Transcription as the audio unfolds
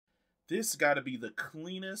this gotta be the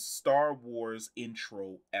cleanest Star Wars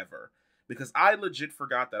intro ever. Because I legit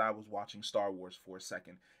forgot that I was watching Star Wars for a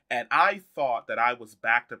second. And I thought that I was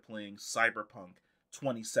back to playing Cyberpunk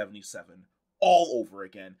 2077 all over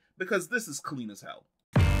again. Because this is clean as hell.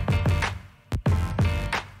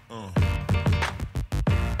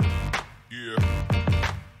 Yeah.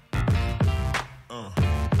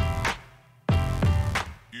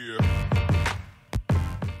 Yeah.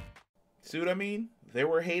 See what I mean? There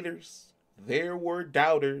were haters. There were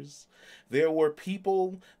doubters. There were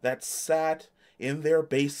people that sat in their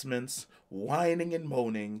basements whining and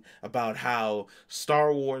moaning about how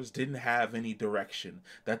Star Wars didn't have any direction,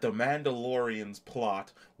 that the Mandalorian's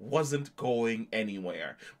plot wasn't going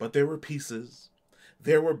anywhere. But there were pieces.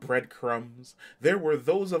 There were breadcrumbs. There were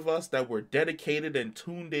those of us that were dedicated and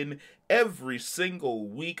tuned in every single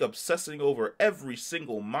week, obsessing over every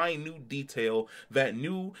single minute detail that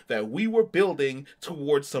knew that we were building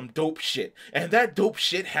towards some dope shit. And that dope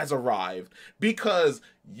shit has arrived. Because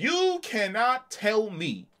you cannot tell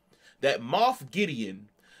me that Moff Gideon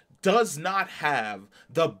does not have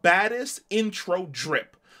the baddest intro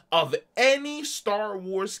drip of any Star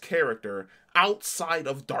Wars character outside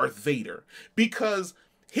of Darth Vader, because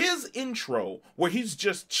his intro where he's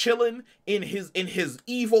just chilling in his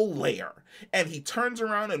evil lair and he turns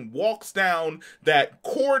around and walks down that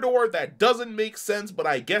corridor that doesn't make sense, but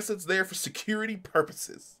I guess it's there for security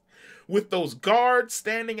purposes, with those guards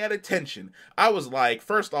standing at attention. I was like,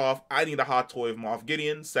 first off, I need a hot toy of Moff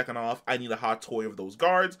Gideon. Second off, I need a hot toy of those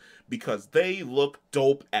guards because they look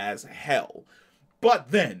dope as hell.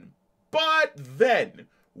 But then,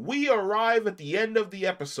 we arrive at the end of the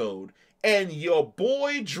episode, and your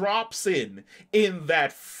boy drops in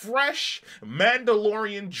that fresh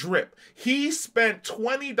Mandalorian drip. He spent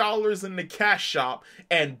 $20 in the cash shop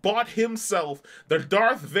and bought himself the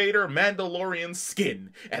Darth Vader Mandalorian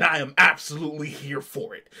skin, and I am absolutely here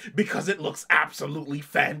for it, because it looks absolutely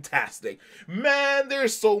fantastic. Man,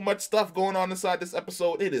 there's so much stuff going on inside this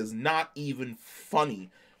episode, it is not even funny.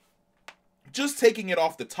 Just taking it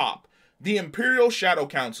off the top. The Imperial Shadow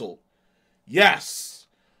Council. Yes,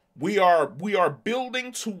 we are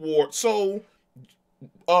building toward. So,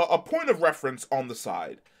 a point of reference on the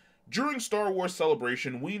side. During Star Wars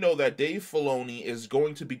Celebration, we know that Dave Filoni is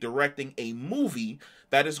going to be directing a movie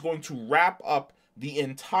that is going to wrap up the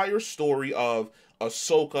entire story of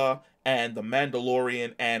Ahsoka and the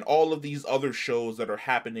Mandalorian and all of these other shows that are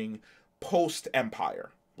happening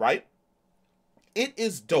post-Empire, right? It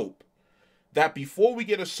is dope that before we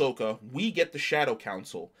get Ahsoka, we get the Shadow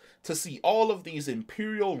Council to see all of these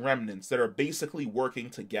Imperial remnants that are basically working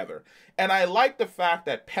together. And I like the fact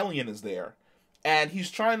that Pellaeon is there, and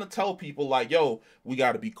he's trying to tell people like, yo, we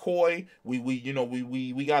gotta be coy, we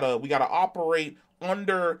gotta operate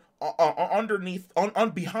underneath,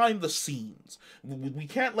 behind the scenes. We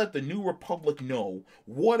can't let the New Republic know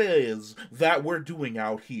what it is that we're doing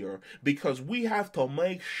out here, because we have to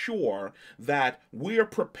make sure that we're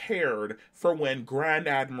prepared for when Grand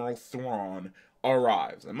Admiral Thrawn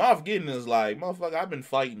arrives. And Moff Gideon is like, motherfucker, I've been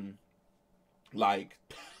fighting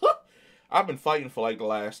for like the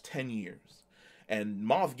last 10 years. And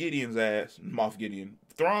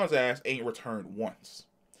Thrawn's ass ain't returned once.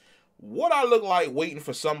 What I look like waiting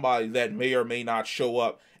for somebody that may or may not show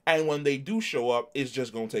up, and when they do show up, it's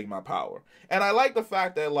just gonna take my power. And I like the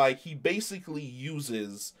fact that like he basically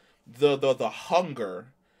uses the hunger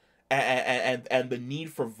and the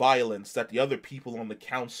need for violence that the other people on the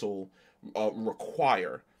council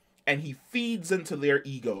require, and he feeds into their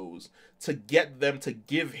egos to get them to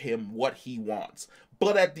give him what he wants.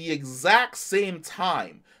 But at the exact same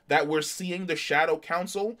time that we're seeing the Shadow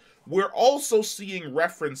Council, we're also seeing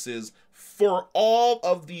references for all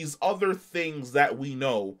of these other things that we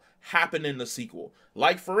know happen in the sequel.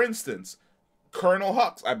 Like, for instance, Colonel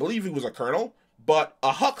Hux. I believe he was a colonel, but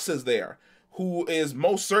a Hux is there, who is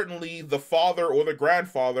most certainly the father or the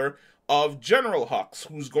grandfather of General Hux,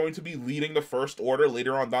 who's going to be leading the First Order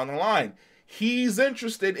later on down the line. He's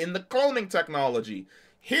interested in the cloning technology.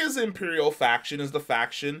 His Imperial faction is the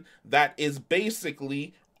faction that is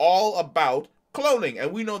basically all about cloning,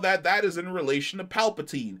 and we know that that is in relation to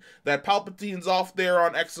Palpatine. That Palpatine's off there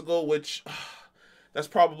on Exegol, which that's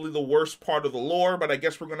probably the worst part of the lore, but I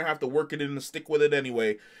guess we're gonna have to work it in and stick with it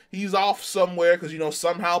anyway. He's off somewhere because, you know,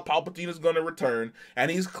 somehow Palpatine is gonna return, and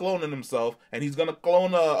he's cloning himself, and he's gonna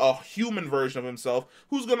clone a human version of himself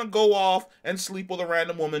who's gonna go off and sleep with a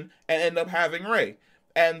random woman and end up having Rey.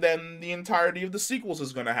 And then the entirety of the sequels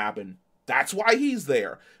is gonna happen. That's why he's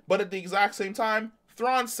there. But at the exact same time,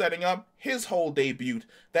 Thrawn's setting up his whole debut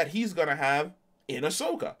that he's gonna have in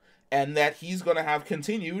Ahsoka, and that he's gonna have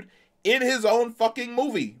continued in his own fucking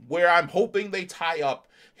movie, where I'm hoping they tie up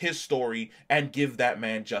his story and give that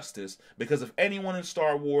man justice. Because if anyone in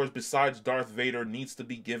Star Wars besides Darth Vader needs to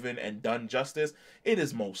be given and done justice, it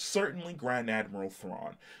is most certainly Grand Admiral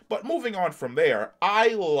Thrawn. But moving on from there, I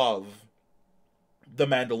love the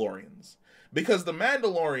Mandalorians, because the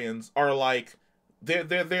Mandalorians are like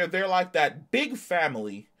they're like that big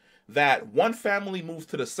family that one family moved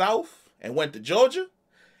to the south and went to Georgia,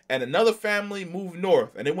 and another family moved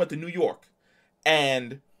north and they went to New York.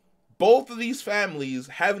 And both of these families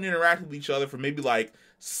haven't interacted with each other for maybe like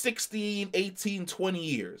 16, 18, 20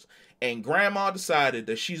 years. And grandma decided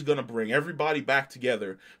that she's going to bring everybody back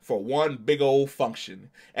together for one big old function.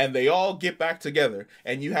 And they all get back together.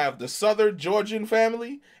 And you have the Southern Georgian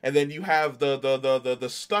family, and then you have the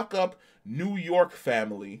stuck-up New York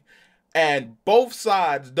family. And both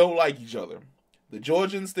sides don't like each other. The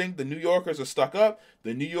Georgians think the New Yorkers are stuck up.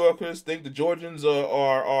 The New Yorkers think the Georgians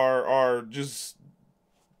are just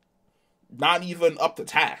not even up to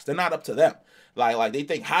task. They're not up to them. Like they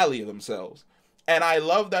think highly of themselves. And I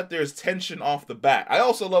love that there's tension off the bat. I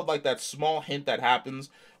also love like that small hint that happens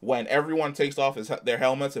when everyone takes off their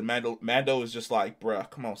helmets and Mando is just like, bruh,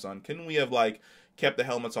 come on, son. Couldn't we have like kept the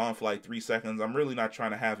helmets on for like 3 seconds? I'm really not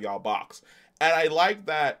trying to have y'all box. And I like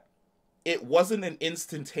that it wasn't an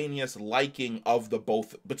instantaneous liking of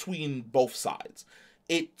between both sides.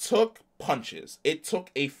 It took punches. It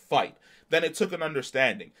took a fight. Then it took an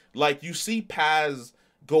understanding. Like, you see Paz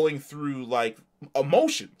going through, like,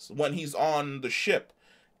 emotions when he's on the ship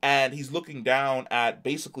and he's looking down at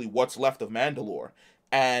basically what's left of Mandalore.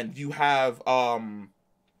 And you have, I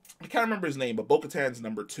can't remember his name, but Bo-Katan's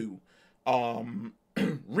number 2,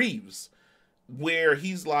 Reeves, where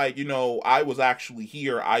he's like, you know, I was actually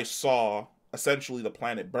here. I saw essentially the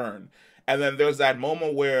planet burn. And then there's that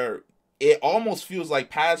moment where it almost feels like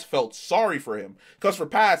Paz felt sorry for him. Because for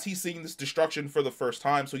Paz, he's seeing this destruction for the first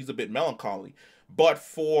time, so he's a bit melancholy. But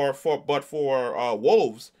for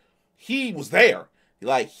Wolves, he was there.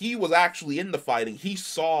 Like, he was actually in the fighting. He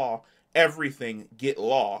saw everything get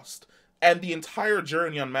lost. And the entire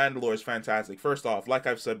journey on Mandalore is fantastic. First off, like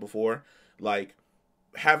I've said before, like,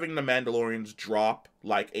 having the Mandalorians drop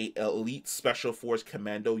like a elite special force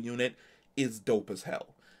commando unit is dope as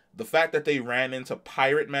hell. The fact that they ran into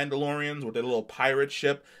pirate Mandalorians with their little pirate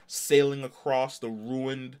ship sailing across the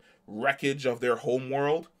ruined wreckage of their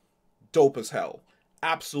homeworld, dope as hell.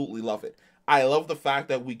 Absolutely love it. I love the fact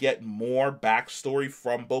that we get more backstory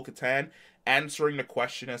from Bo-Katan, answering the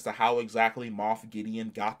question as to how exactly Moff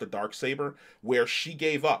Gideon got the Darksaber, where she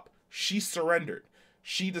gave up. She surrendered.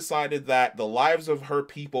 She decided that the lives of her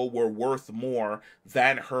people were worth more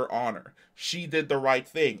than her honor. She did the right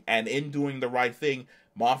thing, and in doing the right thing,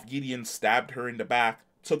 Moff Gideon stabbed her in the back,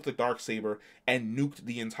 took the Darksaber, and nuked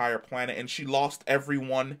the entire planet, and she lost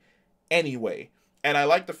everyone anyway. And I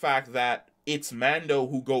like the fact that it's Mando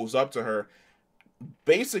who goes up to her,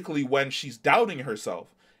 basically when she's doubting herself.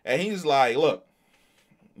 And he's like, look,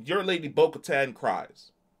 your Lady Bo-Katan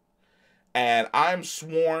cries. And I'm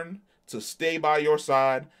sworn to stay by your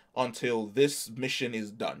side until this mission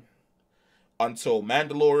is done. Until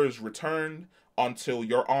Mandalore is returned, until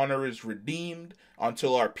your honor is redeemed,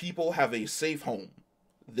 until our people have a safe home.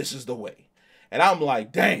 This is the way. And I'm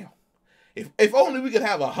like, damn. If only we could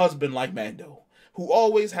have a husband like Mando, who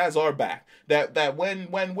always has our back. That when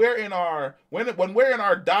we're in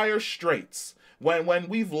our dire straits, when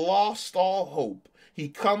we've lost all hope, he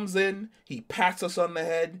comes in, he pats us on the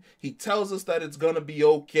head, he tells us that it's gonna be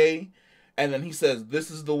okay, and then he says, this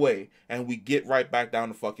is the way, and we get right back down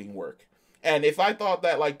to fucking work. And if I thought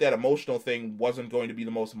that, like, that emotional thing wasn't going to be the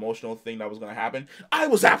most emotional thing that was going to happen, I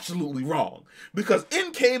was absolutely wrong. Because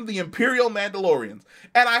in came the Imperial Mandalorians.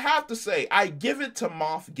 And I have to say, I give it to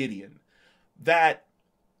Moff Gideon that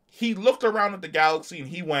he looked around at the galaxy and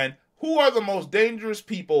he went, who are the most dangerous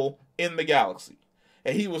people in the galaxy?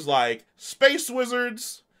 And he was like, space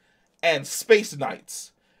wizards and space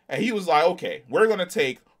knights. And he was like, okay, we're going to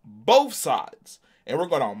take both sides and we're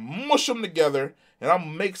going to mush them together, and I'm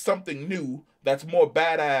going to make something new that's more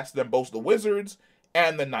badass than both the wizards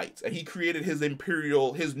and the knights. And he created his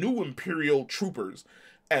new Imperial troopers,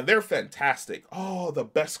 and they're fantastic. Oh, the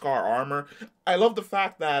Beskar armor. I love the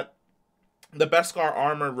fact that the Beskar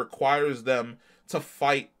armor requires them to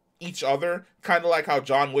fight each other, kind of like how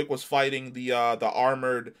John Wick was fighting the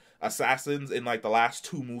armored assassins in like the last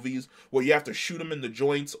 2 movies, where you have to shoot them in the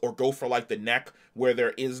joints or go for like the neck where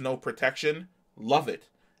there is no protection. Love it.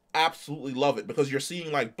 Absolutely love it, because you're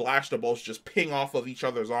seeing like blaster bolts just ping off of each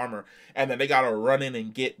other's armor, and then they gotta run in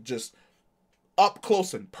and get just up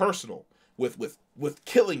close and personal with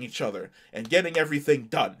killing each other and getting everything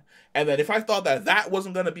done. And then if I thought that that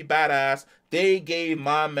wasn't gonna be badass, they gave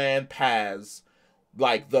my man Paz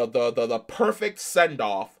like the perfect send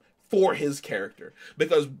off for his character.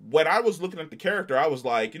 Because when I was looking at the character, I was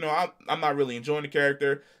like, you know, I'm not really enjoying the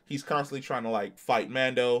character. He's constantly trying to like fight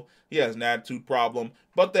Mando. He has an attitude problem.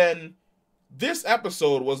 But then this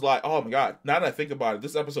episode was like, oh my god, now that I think about it,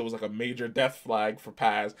 this episode was like a major death flag for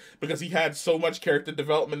Paz, because he had so much character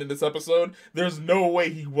development in this episode. There's no way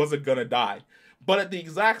he wasn't gonna die. But at the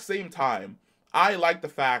exact same time, I like the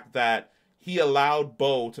fact that he allowed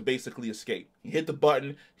Bo to basically escape. He hit the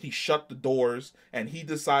button, he shut the doors, and he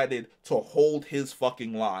decided to hold his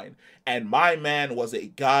fucking line. And my man was a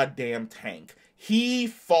goddamn tank. He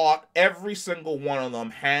fought every single one of them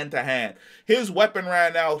hand to hand. His weapon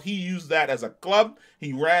ran out. He used that as a club.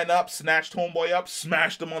 He ran up, snatched homeboy up,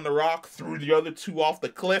 smashed him on the rock, threw the other two off the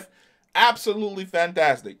cliff. Absolutely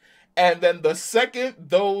fantastic. And then the second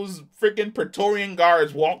those freaking Praetorian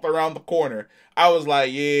guards walked around the corner, I was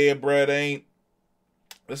like, yeah, bruh,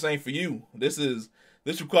 this ain't for you. This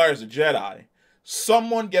requires a Jedi.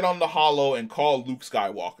 Someone get on the holo and call Luke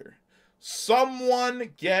Skywalker.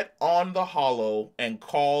 Someone get on the holo and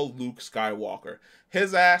call Luke Skywalker.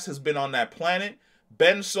 His ass has been on that planet.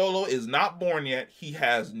 Ben Solo is not born yet. He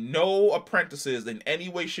has no apprentices in any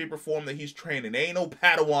way, shape, or form that he's training. There ain't no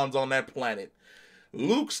Padawans on that planet.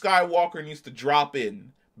 Luke Skywalker needs to drop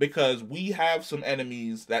in, because we have some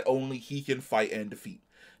enemies that only he can fight and defeat.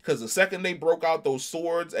 Because the second they broke out those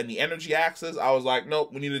swords and the energy axes, I was like,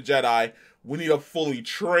 nope, we need a Jedi. We need a fully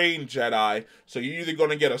trained Jedi. So you're either going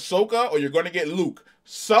to get Ahsoka or you're going to get Luke.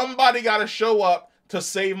 Somebody got to show up to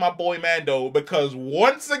save my boy Mando, because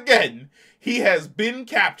once again, he has been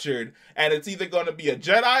captured, and it's either going to be a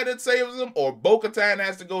Jedi that saves him or Bo-Katan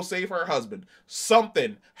has to go save her husband.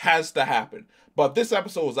 Something has to happen. But this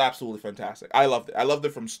episode was absolutely fantastic. I loved it. I loved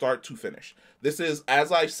it from start to finish. This is, as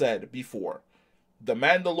I said before, The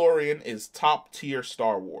Mandalorian is top tier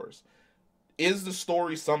Star Wars. Is the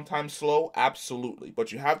story sometimes slow? Absolutely.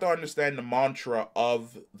 But you have to understand the mantra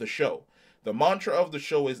of the show. The mantra of the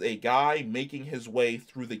show is a guy making his way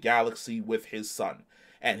through the galaxy with his son.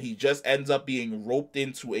 And he just ends up being roped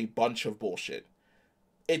into a bunch of bullshit.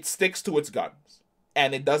 It sticks to its guns.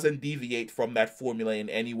 And it doesn't deviate from that formula in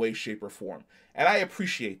any way, shape, or form. And I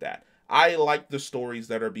appreciate that. I like the stories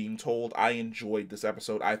that are being told. I enjoyed this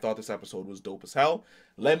episode. I thought this episode was dope as hell.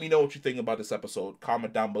 Let me know what you think about this episode.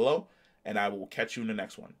 Comment down below. And I will catch you in the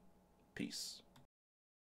next one. Peace.